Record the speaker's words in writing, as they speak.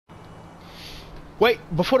Wait,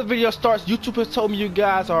 before the video starts, YouTube has told me you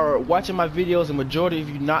guys are watching my videos and majority of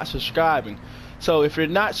you not subscribing. So if you're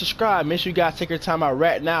not subscribed, make sure you guys take your time out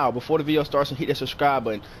right now before the video starts and hit that subscribe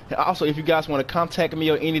button. And also, if you guys want to contact me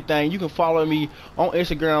or anything, you can follow me on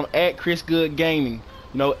Instagram at Chris Good Gaming.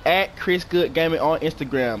 You know, at Chris Good Gaming on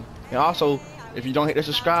Instagram. And also, if you don't hit the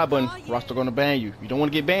subscribe button, Rockstar gonna ban you. You don't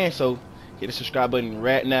want to get banned, so hit the subscribe button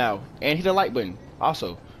right now and hit the like button.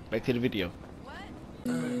 Also, back to the video.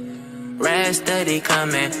 Rad study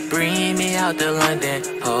coming, bring me out to London.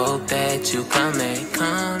 Hope that you come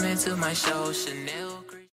into my show, Chanel.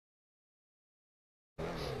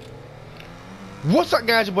 What's up,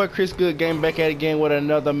 guys? Your boy Chris Good Game back at it again with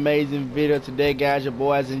another amazing video. Today, guys, your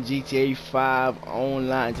boy is in GTA 5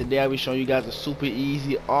 online. Today I'll be showing you guys a super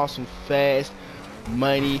easy, awesome, fast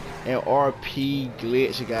money and RP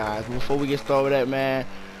glitch, guys. Before we get started with that, man,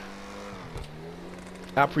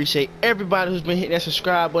 I appreciate everybody who's been hitting that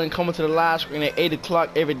subscribe button, coming to the live screen at 8 o'clock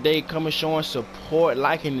every day, coming, showing support,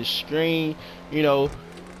 liking the stream. You know,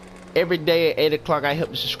 every day at 8 o'clock I help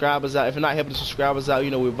the subscribers out. If you're not helping the subscribers out,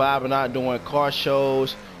 you know, we're vibing out, doing car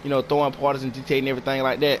shows, you know, throwing parties in GTA and everything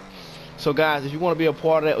like that. So guys, if you want to be a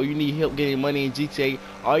part of that or you need help getting money in GTA,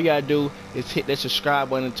 all you gotta do is hit that subscribe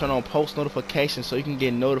button and turn on post notifications so you can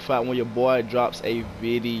get notified when your boy drops a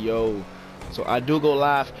video. So I do go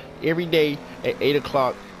live every day at 8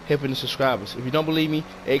 o'clock helping the subscribers. If you don't believe me,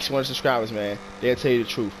 ask one of the subscribers, man. They'll tell you the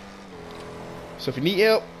truth. So if you need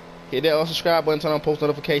help, hit that unsubscribe button, turn on post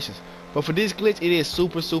notifications. But for this glitch, it is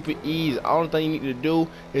super easy. The only thing you need to do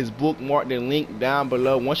is bookmark the link down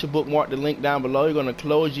below. Once you bookmark the link down below, you're gonna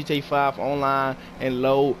close GTA 5 online and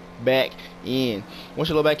load back in. Once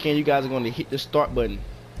you load back in, you guys are gonna hit the start button.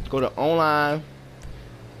 Go to online,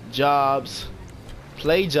 jobs,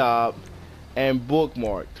 play job, and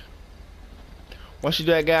bookmark. Once you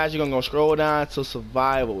do that, guys, you're gonna go scroll down to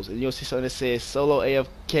survivals and you'll see something that says solo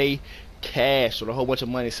AFK cash with a whole bunch of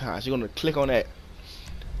money signs. You're gonna click on that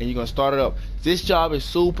and you're gonna start it up. This job is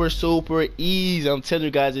super easy. I'm telling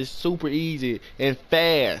you guys, it's super easy and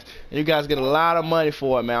fast, and you guys get a lot of money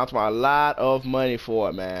for it, man. I'm talking about a lot of money for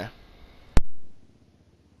it, man.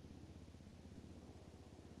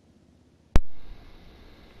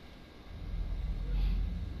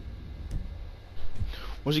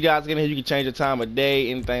 Once you guys get in here, you can change the time of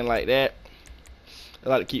day, anything like that. I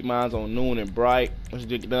like to keep mine on noon and bright. Once you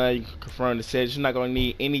get done, you can confirm the settings. You're not gonna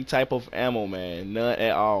need any type of ammo, man. None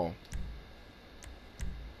at all.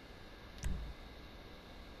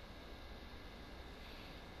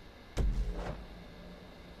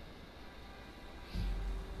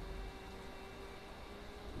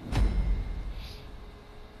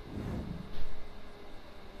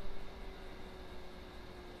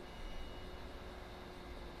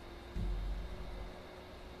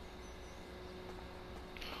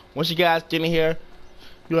 Once you guys get in here,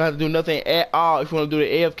 you don't have to do nothing at all. If you want to do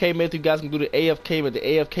the AFK method, you guys can do the AFK, but the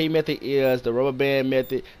AFK method is the rubber band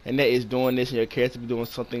method, and that is doing this, and your character be doing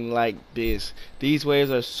something like this. These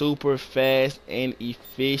waves are super fast and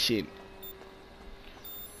efficient.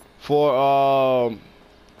 For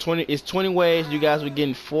 20 waves, you guys are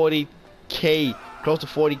getting 40K, close to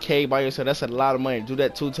 40K by yourself. That's a lot of money. Do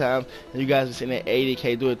that 2 times, and you guys are sitting at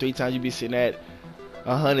 80K. Do it 3 times, you be sitting at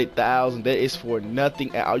 100,000. That is for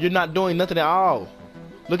nothing at all. You're not doing nothing at all.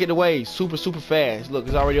 Look at the waves, super fast. Look,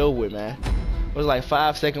 it's already over with, man. It was like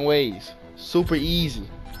 5-second waves. Super easy.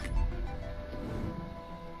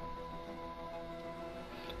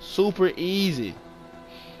 Super easy.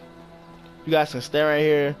 You guys can stay right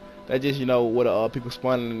here. That just, you know, what people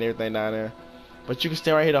spawning and everything down there. But you can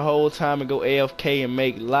stay right here the whole time and go AFK and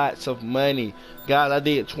make lots of money. Guys, I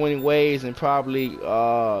did 20 waves in probably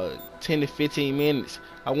 10 to 15 minutes.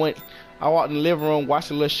 I walked in the living room, watched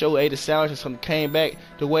a little show, ate a sandwich and something, came back,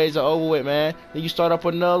 the waves are over with, man. Then you start up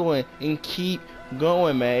another one and keep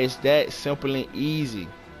going, man. It's that simple and easy.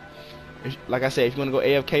 Like I said, if you want to go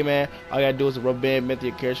AFK, man, all you gotta do is a rubber band method.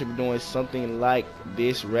 Your character be doing something like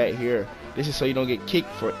this right here. This is so you don't get kicked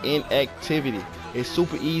for inactivity. It's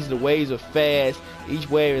super easy. The waves are fast. Each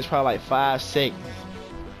wave is probably like 5 seconds.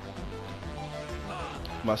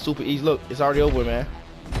 My super easy. Look, it's already over, man.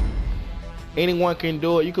 Anyone can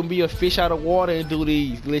do it. You can be a fish out of water and do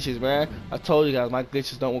these glitches, man. I told you guys, my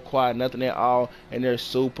glitches don't require nothing at all, and they're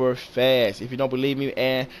super fast. If you don't believe me,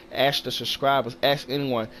 and ask the subscribers, ask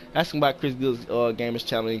anyone, ask them about Chris Good's Gamers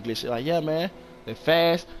channel and glitches. Like, yeah, man, they're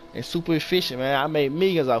fast and super efficient, man. I made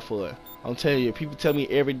millions off of it. I'm telling you, people tell me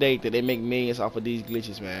every day that they make millions off of these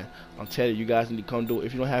glitches, man. I'm telling you, you guys need to come do it.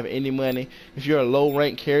 If you don't have any money, if you're a low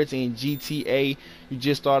rank character in GTA, you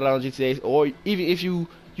just started out on GTA, or even if you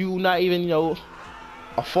not even, you know,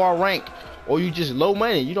 a far rank, or you just low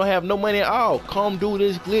money, you don't have no money at all, come do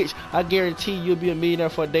this glitch. I guarantee you'll be a millionaire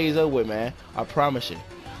for days over with, man. I promise you.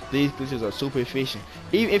 These glitches are super efficient.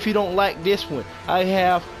 Even if you don't like this one, I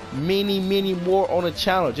have many more on the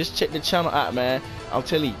channel. Just check the channel out, man. I'm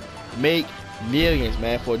telling you, make millions,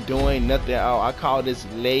 man, for doing nothing at all. I call this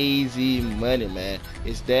lazy money, man.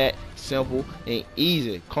 It's that simple and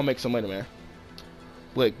easy. Come make some money, man.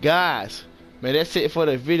 But guys, man, that's it for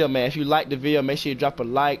the video, man. If you like the video, make sure you drop a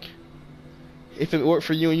like. If it worked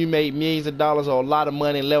for you and you made millions of dollars or a lot of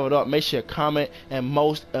money and leveled up, make sure you comment, and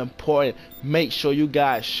most important, make sure you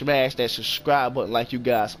guys smash that subscribe button like you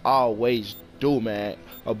guys always do, man.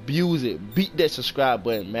 Abuse it, beat that subscribe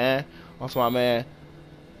button, man. Also, my man,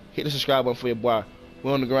 hit the subscribe button for your boy.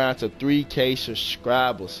 We're on the ground to 3K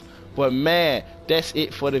subscribers. But man, that's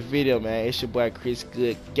it for the video, man. It's your boy Chris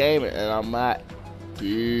Good Gamer, and I'm out.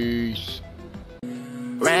 Peace.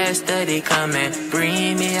 Rad steady coming,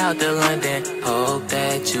 bring me out to London. Hope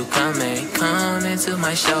that you come into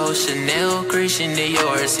my show. Chanel, Christian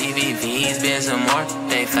Dior, CVV's, been some more.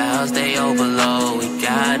 They files, they overload. We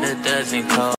got a dozen codes.